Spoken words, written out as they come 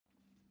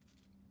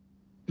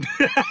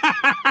Praise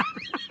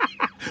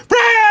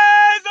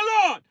the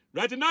Lord.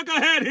 Ratchet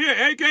Knucklehead here,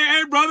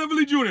 a.k.a. Brother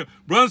Billy Jr.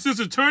 Brothers and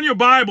sisters, turn your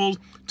Bibles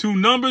to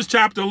Numbers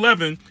chapter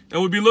 11, and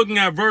we'll be looking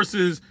at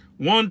verses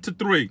 1 to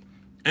 3.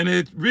 And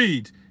it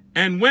reads,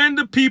 "And when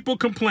the people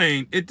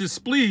complained, it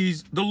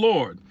displeased the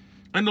Lord.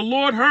 And the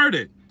Lord heard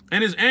it,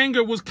 and his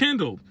anger was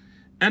kindled.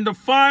 And the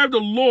fire of the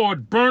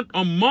Lord burnt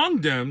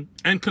among them,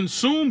 and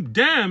consumed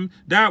them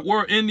that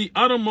were in the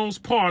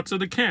uttermost parts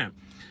of the camp.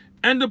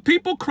 And the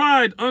people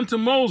cried unto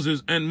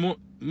Moses, and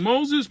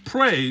Moses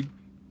prayed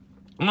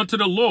unto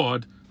the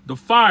Lord. The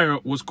fire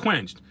was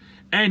quenched.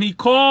 And he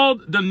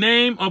called the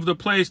name of the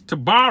place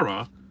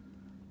Taberah,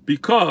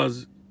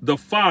 because the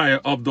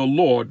fire of the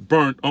Lord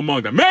burnt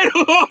among them." May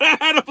the Lord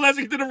add a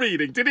blessing to the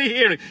reading, to the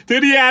hearing, to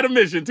the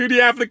admission, to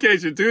the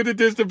application, to the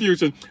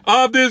distribution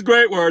of this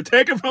great word,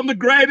 taken from the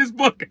greatest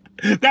book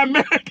that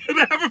man can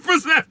ever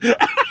possess. And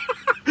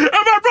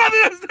my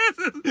brothers and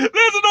sisters, this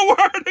is the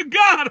word of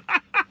God.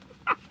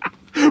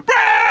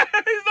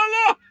 Praise the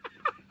Lord.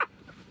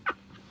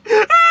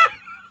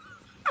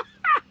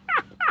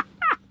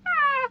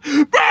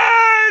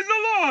 Praise the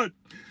Lord.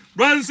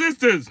 Brothers and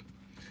sisters,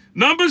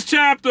 Numbers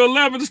chapter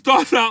 11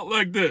 starts out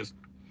like this.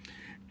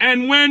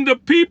 And when the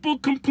people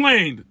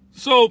complained,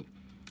 so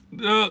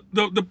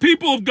the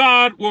people of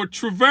God were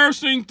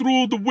traversing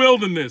through the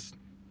wilderness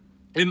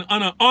in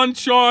an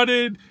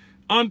uncharted,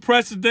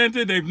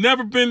 unprecedented, they've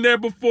never been there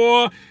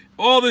before,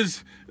 all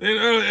this,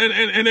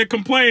 and they're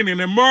complaining,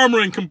 they're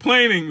murmuring,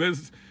 complaining.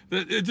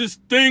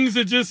 Things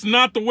are just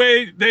not the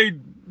way they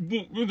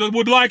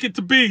would like it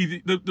to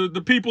be,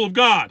 the people of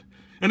God.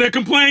 And they're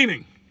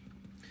complaining.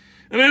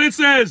 And then it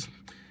says,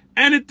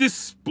 and it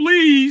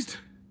displeased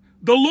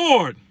the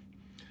Lord.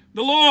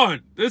 The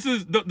Lord, this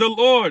is the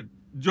Lord,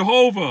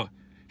 Jehovah.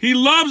 He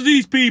loves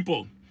these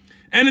people.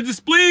 And it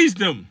displeased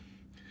them.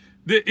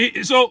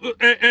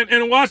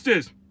 And watch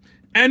this.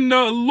 And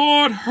the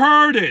Lord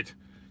heard it.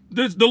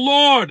 The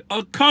Lord,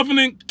 a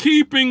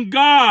covenant-keeping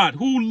God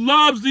who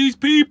loves these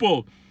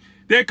people.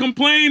 They're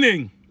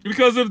complaining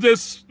because of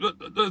this,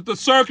 the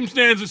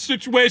circumstance, the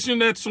situation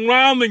that's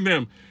surrounding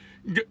them.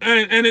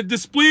 And it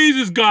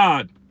displeases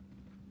God.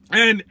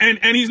 And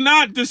he's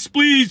not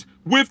displeased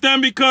with them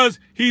because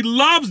he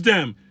loves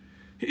them.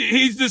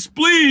 He's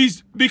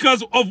displeased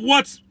because of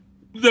what's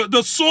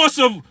the source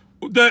of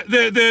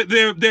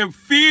their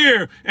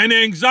fear and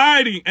their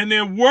anxiety and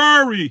their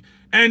worry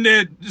and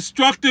their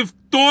destructive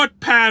thought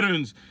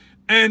patterns.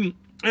 And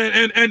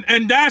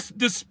that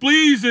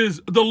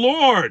displeases the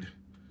Lord.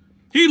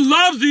 He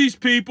loves these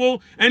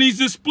people, and he's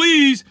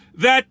displeased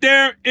that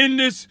they're in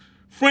this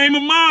frame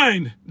of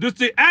mind. That's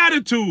the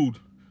attitude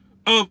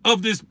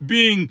of this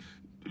being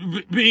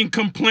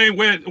complained,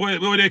 where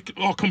they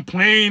are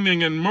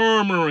complaining and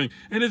murmuring,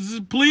 and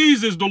it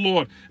pleases the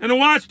Lord. And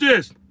watch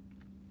this.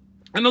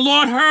 And the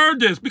Lord heard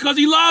this because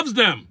he loves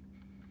them.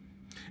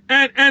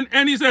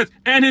 And he says,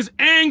 and his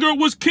anger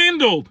was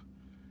kindled.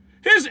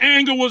 His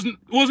anger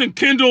wasn't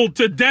kindled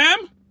to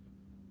them,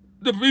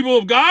 the people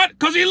of God,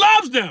 because he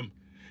loves them.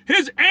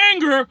 His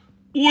anger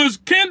was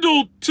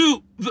kindled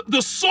to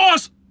the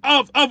source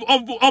of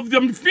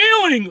them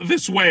feeling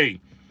this way.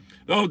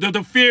 Oh,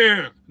 the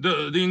fear,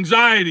 the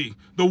anxiety,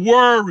 the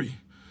worry,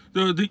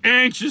 the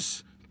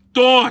anxious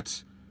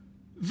thoughts.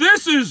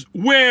 This is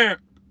where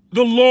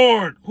the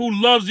Lord, who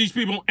loves these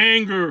people,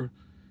 anger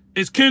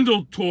is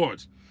kindled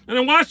towards. And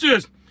then watch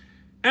this.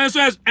 And it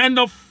says, and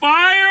the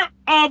fire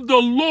of the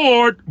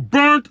Lord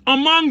burnt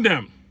among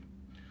them.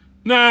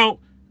 Now,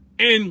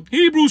 in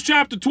Hebrews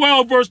chapter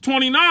 12, verse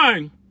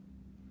 29,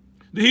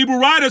 the Hebrew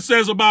writer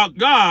says about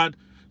God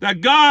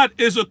that God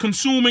is a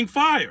consuming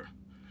fire.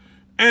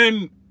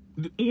 And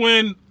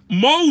when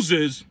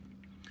Moses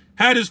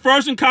had his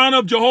first encounter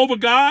of Jehovah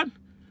God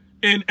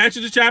in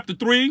Exodus chapter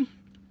 3,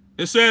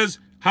 it says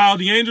how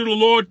the angel of the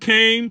Lord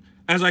came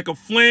as like a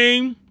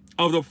flame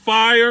of the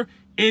fire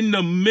in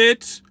the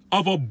midst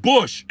of a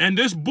bush. And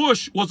this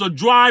bush was a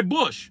dry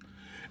bush.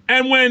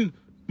 And when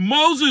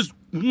Moses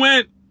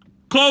went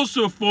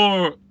closer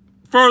for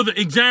further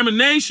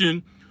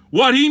examination,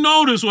 what he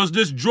noticed was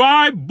this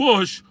dry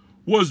bush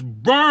was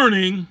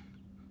burning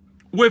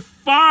with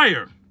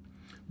fire,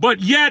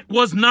 but yet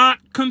was not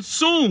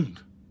consumed.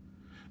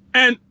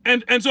 And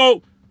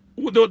so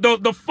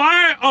the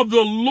fire of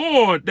the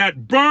Lord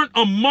that burnt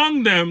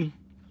among them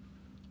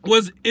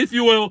was, if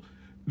you will,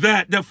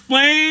 that the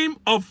flame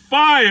of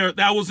fire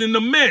that was in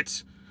the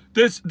midst,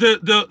 the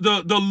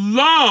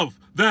love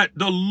that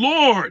the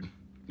Lord,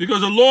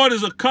 because the Lord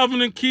is a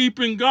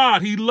covenant-keeping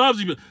God. He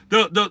loves you.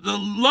 The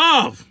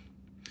love,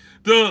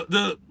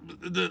 the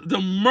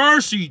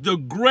mercy, the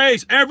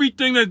grace,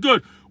 everything that's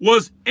good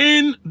was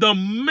in the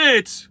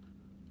midst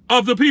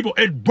of the people.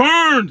 It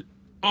burned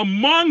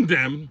among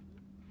them,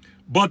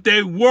 but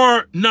they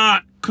were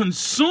not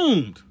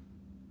consumed.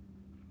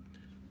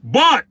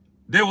 But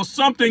there was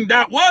something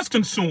that was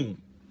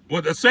consumed.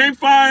 With the same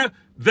fire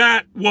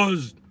that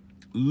was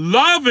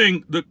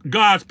loving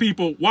God's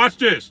people. Watch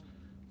this.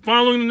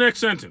 Following the next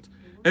sentence.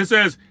 It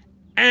says,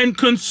 and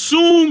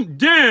consumed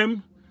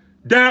them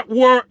that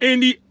were in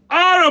the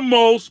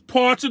outermost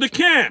parts of the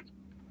camp.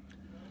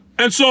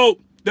 And so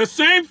the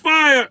same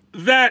fire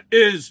that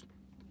is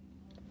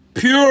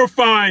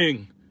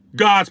purifying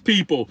God's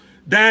people,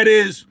 that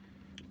is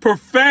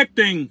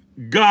perfecting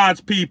God's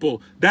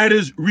people, that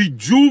is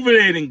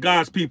rejuvenating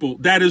God's people,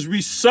 that is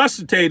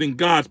resuscitating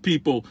God's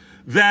people,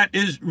 that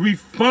is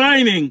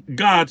refining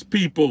God's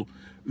people,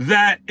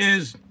 that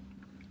is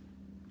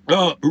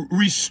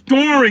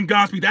restoring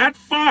God's people. That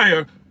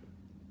fire,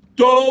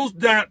 those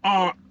that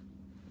are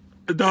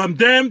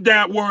them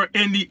that were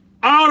in the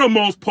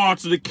outermost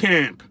parts of the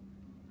camp,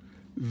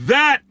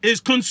 that is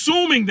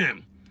consuming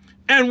them.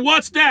 And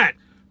what's that?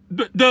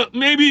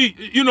 Maybe,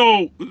 you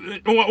know,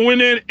 when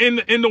they're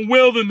in the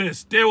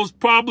wilderness, there was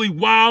probably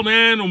wild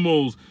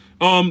animals,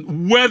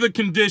 weather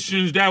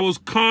conditions that was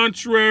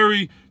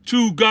contrary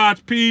to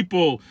God's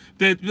people,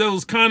 that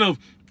was kind of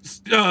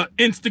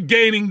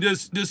instigating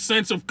this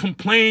sense of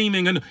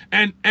complaining,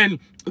 and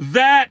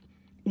that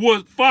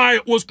was fire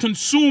was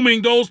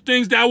consuming those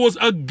things that was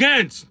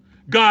against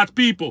God's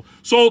people.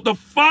 So the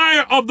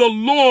fire of the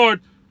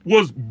Lord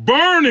was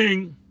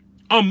burning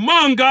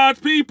among God's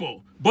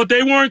people, but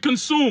they weren't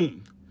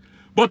consumed.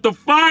 But the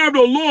fire of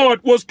the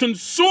Lord was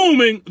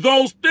consuming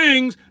those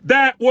things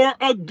that were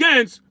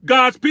against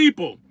God's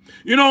people.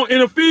 You know, in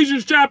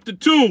Ephesians chapter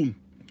 2,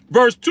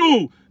 verse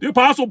 2, the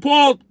Apostle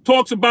Paul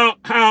talks about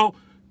how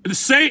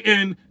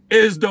Satan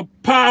is the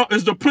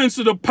prince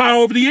of the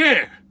power of the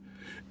air.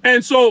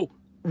 And so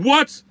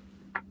what's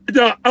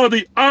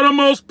the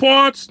uttermost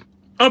parts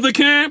of the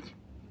camp?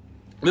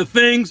 The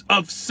things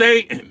of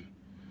Satan,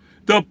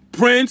 the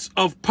prince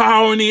of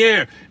power in the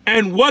air.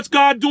 And what's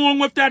God doing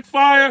with that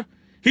fire?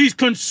 He's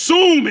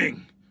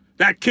consuming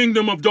that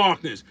kingdom of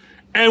darkness.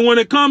 And when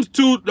it comes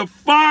to the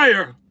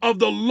fire of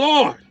the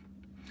Lord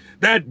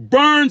that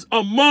burns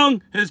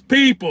among his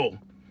people,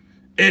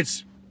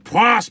 it's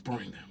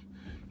prospering them.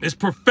 It's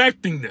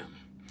perfecting them.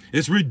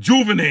 It's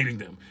rejuvenating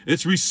them.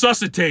 It's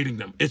resuscitating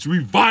them. It's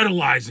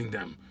revitalizing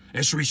them.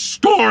 It's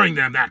restoring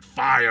them, that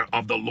fire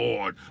of the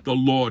Lord,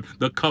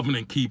 the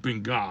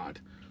covenant-keeping God.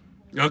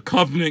 A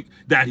covenant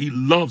that he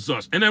loves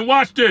us. And then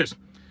watch this.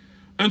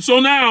 And so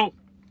now,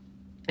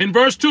 in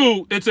verse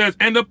 2, it says,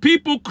 and the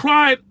people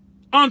cried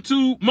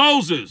unto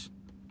Moses.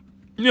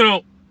 You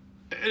know,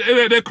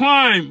 they're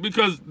crying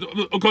because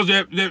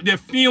they're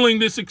feeling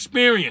this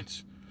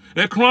experience.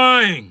 They're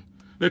crying.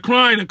 They're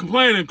crying and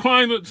complaining and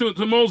crying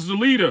to Moses, the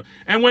leader.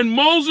 And when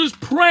Moses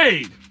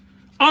prayed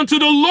unto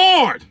the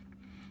Lord,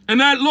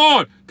 and that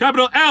Lord,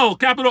 capital L,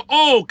 capital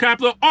O,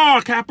 capital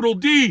R, capital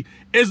D,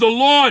 is the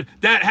Lord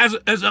that has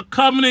as a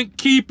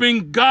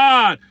covenant-keeping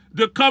God,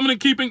 the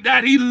covenant-keeping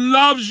that he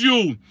loves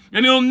you,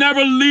 and he'll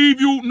never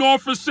leave you nor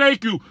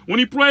forsake you. When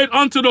he prayed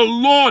unto the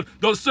Lord,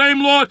 the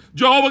same Lord,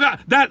 Jehovah God,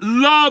 that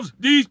loves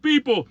these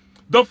people,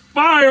 the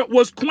fire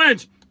was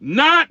quenched.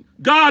 Not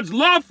God's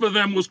love for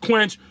them was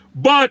quenched,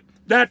 but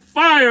that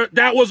fire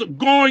that was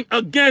going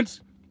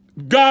against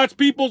God's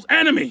people's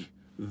enemy,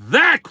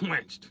 that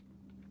quenched.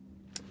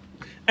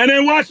 And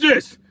then watch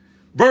this,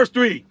 verse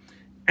 3.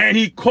 And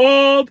he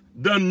called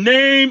the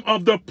name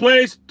of the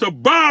place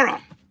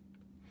Taberah.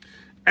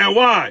 And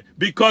why?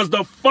 Because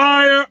the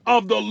fire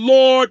of the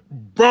Lord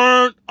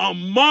burned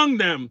among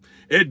them.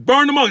 It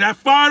burned among them. That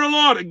fire of the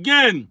Lord,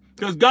 again,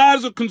 because God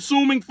is a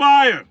consuming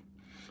fire.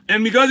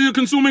 And because he's a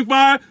consuming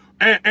fire,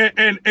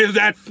 and is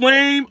that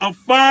flame of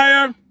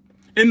fire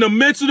in the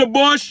midst of the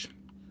bush,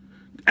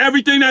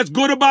 everything that's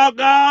good about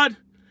God,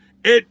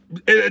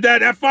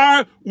 that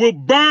fire will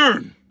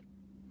burn.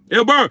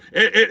 It'll burn.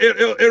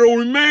 It'll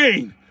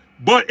remain,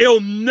 but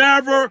it'll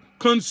never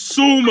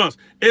consume us.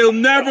 It'll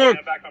never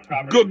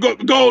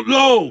go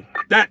low.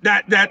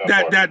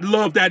 That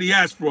love that he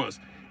has for us.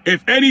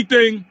 If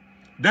anything,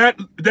 that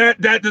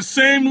the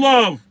same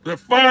love, the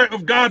fire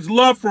of God's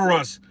love for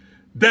us,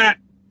 that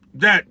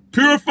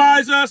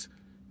purifies us,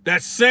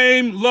 that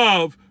same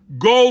love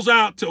goes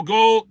out to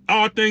go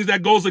all things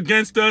that goes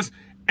against us,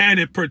 and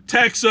it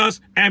protects us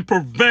and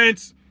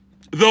prevents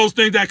those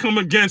things that come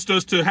against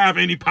us to have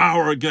any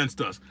power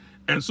against us.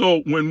 And so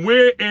when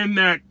we're in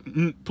that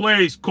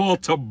place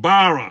called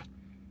Taberah,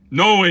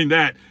 knowing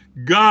that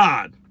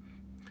God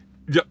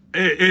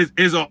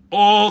is an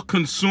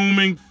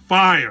all-consuming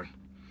fire,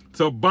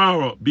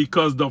 Taberah,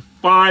 because the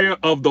fire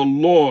of the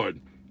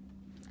Lord,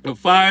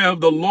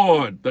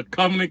 the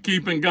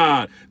covenant-keeping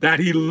God, that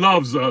he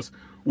loves us,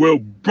 will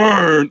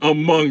burn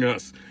among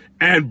us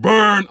and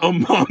burn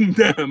among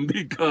them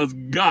because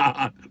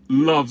God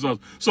loves us.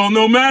 So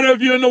no matter if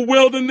you're in the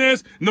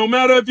wilderness, no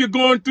matter if you're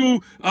going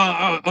through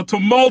a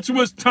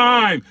tumultuous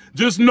time,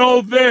 just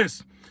know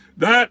this,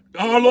 that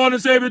our Lord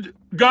and Savior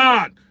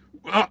God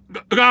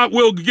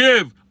will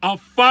give a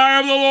fire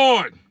of the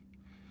Lord,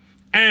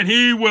 and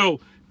he will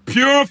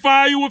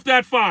purify you with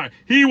that fire.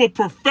 He will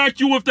perfect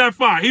you with that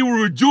fire. He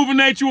will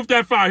rejuvenate you with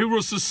that fire. He will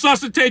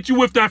resuscitate you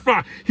with that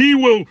fire. He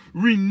will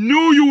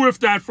renew you with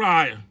that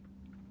fire.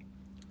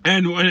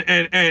 And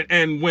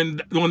when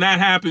that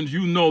happens,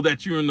 you know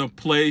that you're in a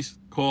place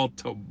called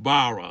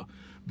Taberah.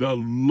 The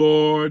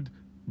Lord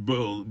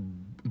will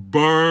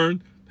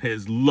burn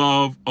his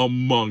love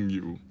among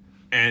you.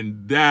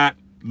 And that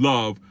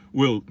love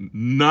will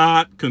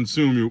not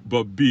consume you,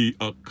 but be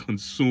a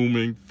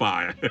consuming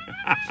fire.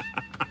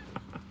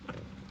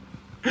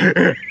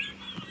 Praise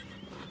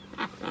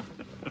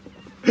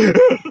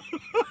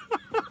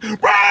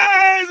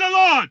the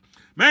Lord.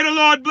 May the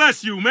Lord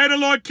bless you. May the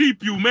Lord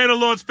keep you. May the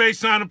Lord's face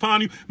shine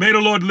upon you. May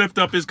the Lord lift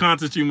up his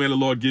countenance to you. May the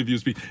Lord give you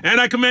his peace.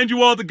 And I commend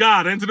you all to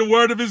God and to the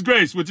word of his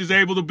grace, which is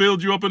able to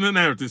build you up in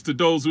inheritance to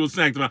those who are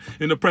sanctified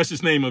in the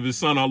precious name of his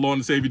Son, our Lord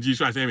and Savior, Jesus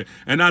Christ. Amen.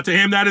 And now to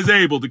him that is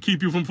able to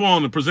keep you from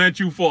falling and present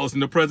you faultless in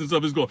the presence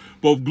of his glory,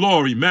 both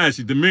glory,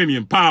 majesty,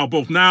 dominion, power,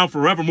 both now and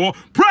forevermore.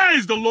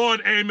 Praise the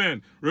Lord.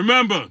 Amen.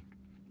 Remember,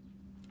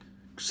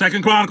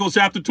 2 Chronicles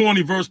chapter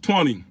 20, verse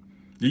 20,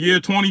 the year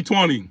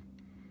 2020.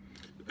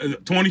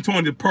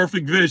 2020, the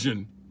perfect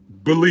vision,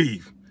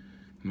 believe.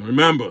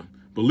 Remember,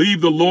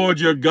 believe the Lord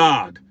your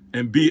God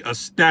and be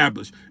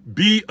established.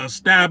 Be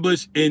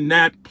established in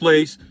that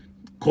place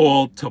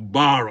called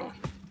Taberah,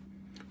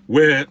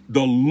 where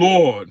the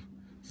Lord's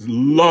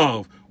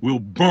love will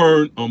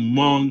burn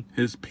among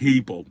his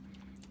people.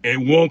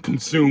 It won't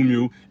consume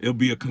you. It'll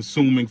be a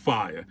consuming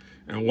fire.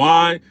 And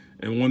why?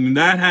 And when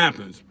that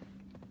happens,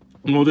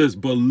 know this,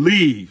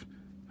 believe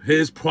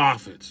his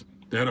prophets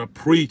that are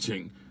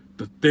preaching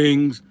the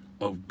things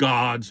of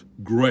God's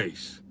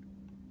grace.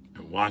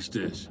 And watch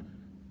this.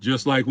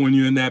 Just like when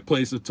you're in that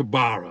place of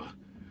Taberah,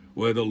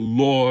 where the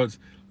Lord's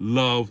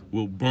love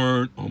will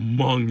burn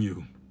among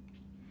you,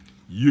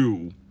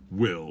 you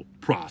will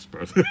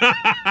prosper. Praise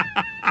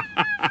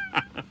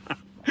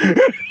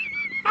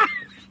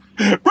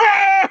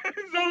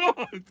the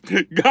Lord.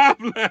 God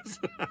bless.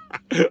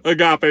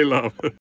 Agape love.